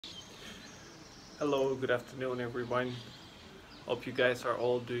Hello, good afternoon everyone. Hope you guys are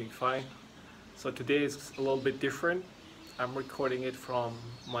all doing fine. So today is a little bit different. I'm recording it from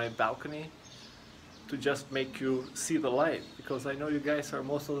my balcony to just make you see the light because I know you guys are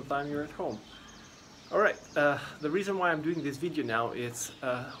most of the time you're at home. Alright, the reason why I'm doing this video now is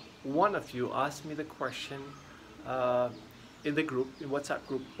one of you asked me the question in the group, in WhatsApp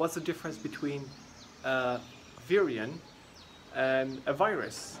group, what's the difference between Virion and a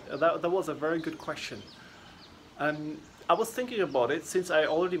virus? That was a very good question, and I was thinking about it since I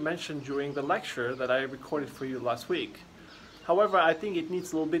already mentioned during the lecture that I recorded for you last week. However, I think it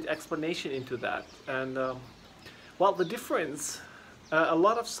needs a little bit explanation into that. And well, the difference, a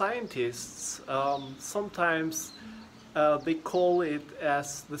lot of scientists sometimes they call it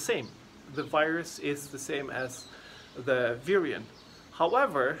as the same. The virus is the same as the virion.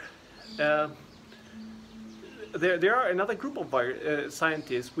 However, there are another group of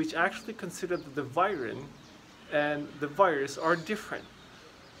scientists which actually consider that the virion and the virus are different.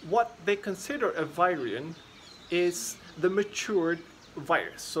 What they consider a virion is the matured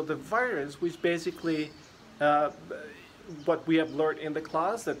virus. So the virus, which basically what we have learned in the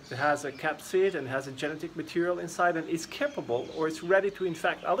class, that has a capsid and has a genetic material inside and is capable or is ready to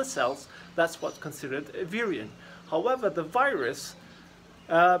infect other cells, that's what's considered a virion. However, the virus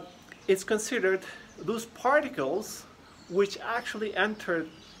is considered those particles which actually enter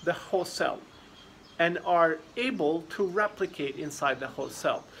the host cell and are able to replicate inside the host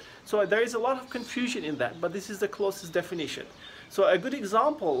cell. So there is a lot of confusion in that, but this is the closest definition. So a good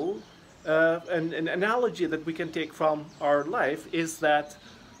example, an analogy that we can take from our life is that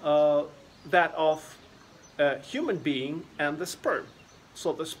that of a human being and the sperm.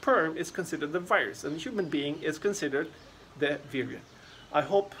 So the sperm is considered the virus and the human being is considered the virion. I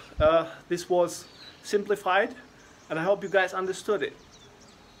hope this was simplified and I hope you guys understood it.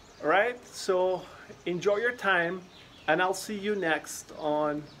 Alright, so enjoy your time and I'll see you next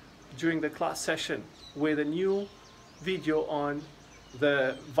on during the class session with a new video on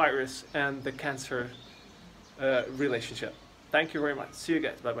the virus and the cancer relationship. Thank you very much. See you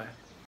guys. Bye bye.